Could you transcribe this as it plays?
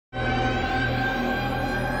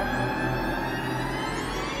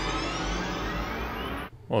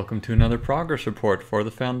Welcome to another progress report for the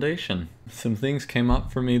Foundation. Some things came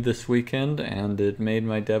up for me this weekend and it made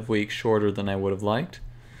my dev week shorter than I would have liked,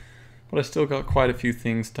 but I still got quite a few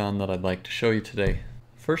things done that I'd like to show you today.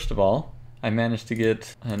 First of all, I managed to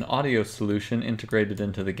get an audio solution integrated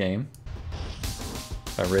into the game.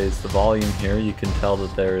 If I raise the volume here, you can tell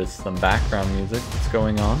that there is some background music that's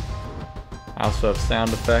going on. I also have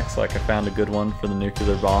sound effects, like I found a good one for the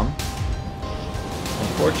nuclear bomb.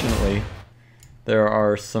 Unfortunately, there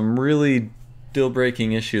are some really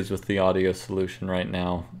deal-breaking issues with the audio solution right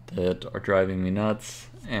now that are driving me nuts,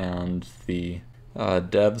 and the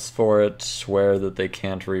devs for it swear that they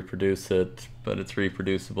can't reproduce it, but it's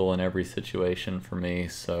reproducible in every situation for me,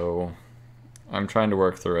 so I'm trying to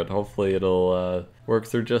work through it. Hopefully it'll work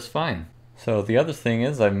through just fine. So the other thing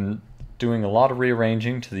is I'm doing a lot of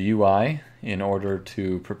rearranging to the UI in order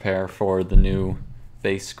to prepare for the new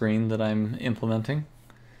base screen that I'm implementing.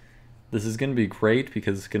 This is going to be great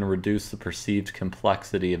because it's going to reduce the perceived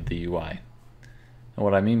complexity of the UI. And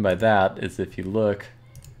what I mean by that is if you look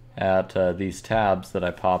at these tabs that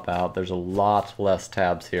I pop out, there's a lot less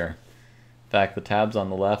tabs here. In fact, the tabs on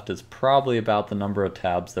the left is probably about the number of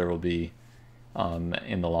tabs there will be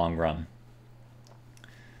in the long run.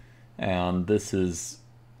 And this is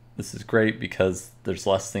great because there's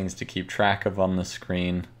less things to keep track of on the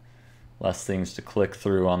screen, less things to click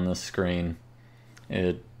through on the screen.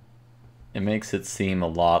 It makes it seem a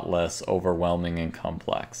lot less overwhelming and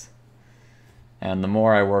complex. And the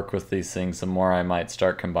more I work with these things, the more I might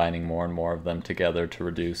start combining more and more of them together to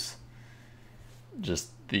reduce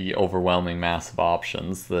just the overwhelming mass of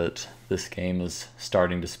options that this game is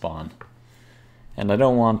starting to spawn. And I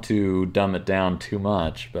don't want to dumb it down too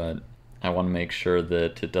much, but I want to make sure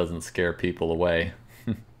that it doesn't scare people away.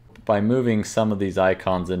 By moving some of these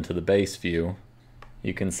icons into the base view,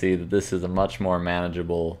 you can see that this is a much more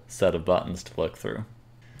manageable set of buttons to look through.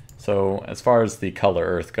 So as far as the color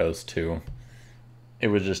earth goes too, it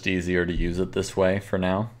was just easier to use it this way for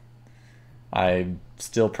now. I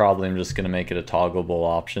still probably am just going to make it a toggleable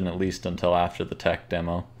option, at least until after the tech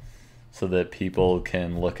demo, so that people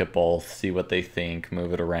can look at both, see what they think,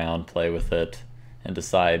 move it around, play with it, and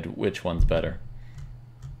decide which one's better.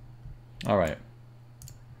 Alright.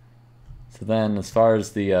 So then as far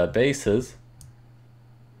as the bases,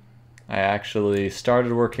 I actually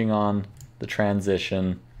started working on the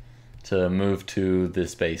transition to move to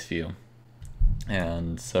this base view.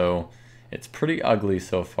 And so it's pretty ugly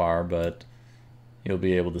so far, but you'll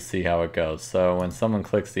be able to see how it goes. So when someone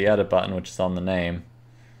clicks the edit button, which is on the name,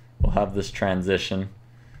 we'll have this transition,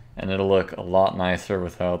 and it'll look a lot nicer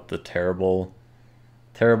without the terrible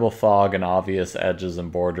fog and obvious edges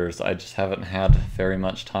and borders. I just haven't had very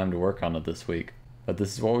much time to work on it this week. But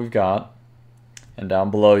this is what we've got. And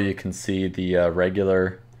down below you can see the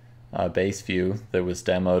regular base view that was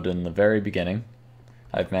demoed in the very beginning.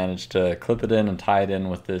 I've managed to clip it in and tie it in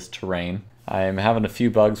with this terrain. I'm having a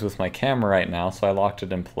few bugs with my camera right now, so I locked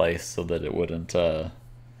it in place so that it wouldn't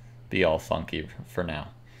be all funky for now.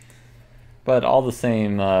 But all the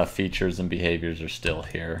same features and behaviors are still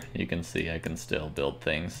here. You can see I can still build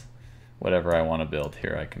things. Whatever I want to build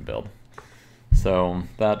here, I can build. So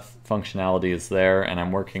that functionality is there, and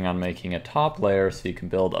I'm working on making a top layer so you can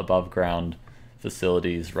build above ground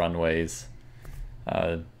facilities, runways,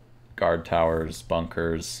 guard towers,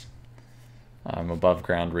 bunkers, above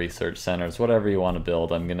ground research centers, whatever you want to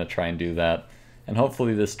build. I'm going to try and do that. And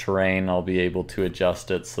hopefully this terrain, I'll be able to adjust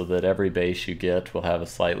it so that every base you get will have a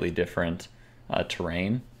slightly different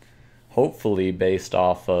terrain. Hopefully based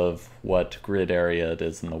off of what grid area it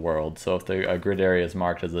is in the world. So if a grid area is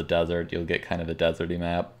marked as a desert, you'll get kind of a deserty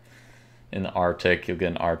map. In the Arctic, you'll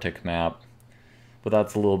get an Arctic map. But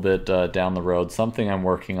that's a little bit down the road. Something I'm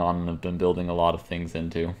working on and have been building a lot of things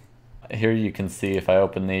into. Here you can see, if I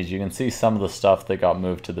open these, you can see some of the stuff that got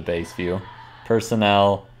moved to the base view.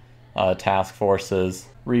 Personnel, task forces,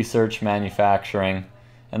 research, manufacturing,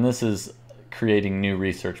 and this is creating new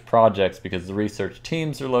research projects because the research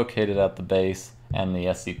teams are located at the base and the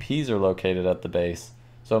SCPs are located at the base.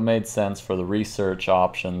 So it made sense for the research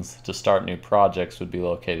options to start new projects would be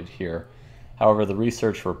located here. However, the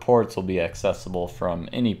research reports will be accessible from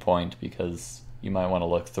any point because you might want to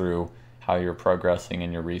look through how you're progressing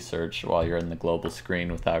in your research while you're in the global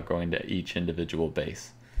screen without going to each individual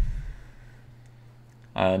base.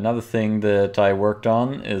 Another thing that I worked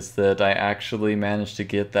on is that I actually managed to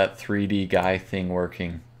get that 3D guy thing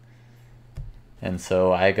working. And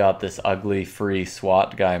so I got this ugly free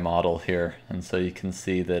SWAT guy model here, and so you can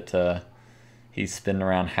see that he's spinning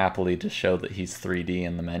around happily to show that he's 3D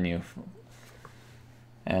in the menu.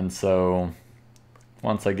 And so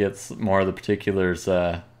once I get more of the particulars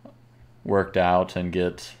worked out and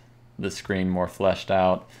get the screen more fleshed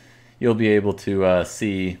out, you'll be able to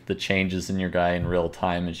see the changes in your guy in real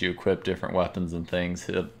time as you equip different weapons and things.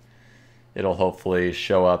 It'll hopefully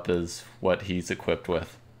show up as what he's equipped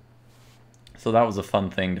with. So that was a fun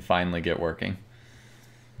thing to finally get working.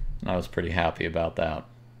 And I was pretty happy about that.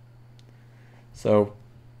 So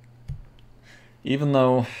even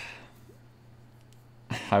though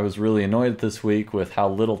I was really annoyed this week with how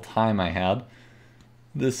little time I had,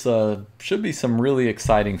 this should be some really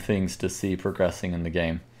exciting things to see progressing in the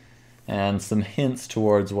game. And some hints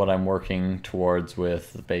towards what I'm working towards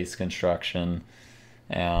with the base construction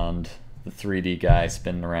and the 3D guy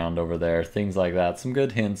spinning around over there, things like that. Some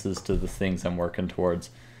good hints as to the things I'm working towards.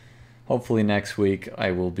 Hopefully next week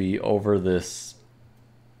I will be over this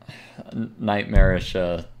nightmarish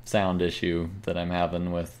sound issue that I'm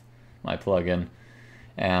having with my plugin,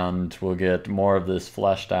 and we'll get more of this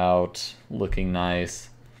fleshed out, looking nice.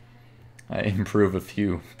 I improve a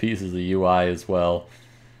few pieces of UI as well,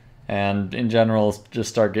 and in general just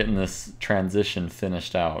start getting this transition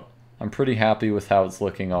finished out. I'm pretty happy with how it's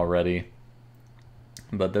looking already,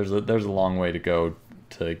 but there's a long way to go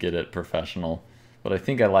to get it professional. But I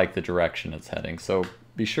think I like the direction it's heading, so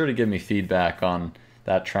be sure to give me feedback on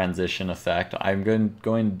that transition effect. I'm going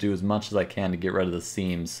to do as much as I can to get rid of the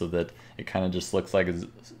seams so that it kind of just looks like a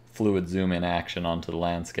fluid zoom in action onto the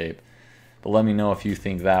landscape. But let me know if you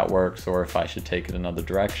think that works or if I should take it another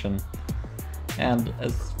direction. And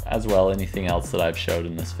as well, anything else that I've showed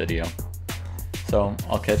in this video. So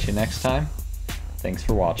I'll catch you next time. Thanks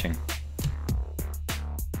for watching.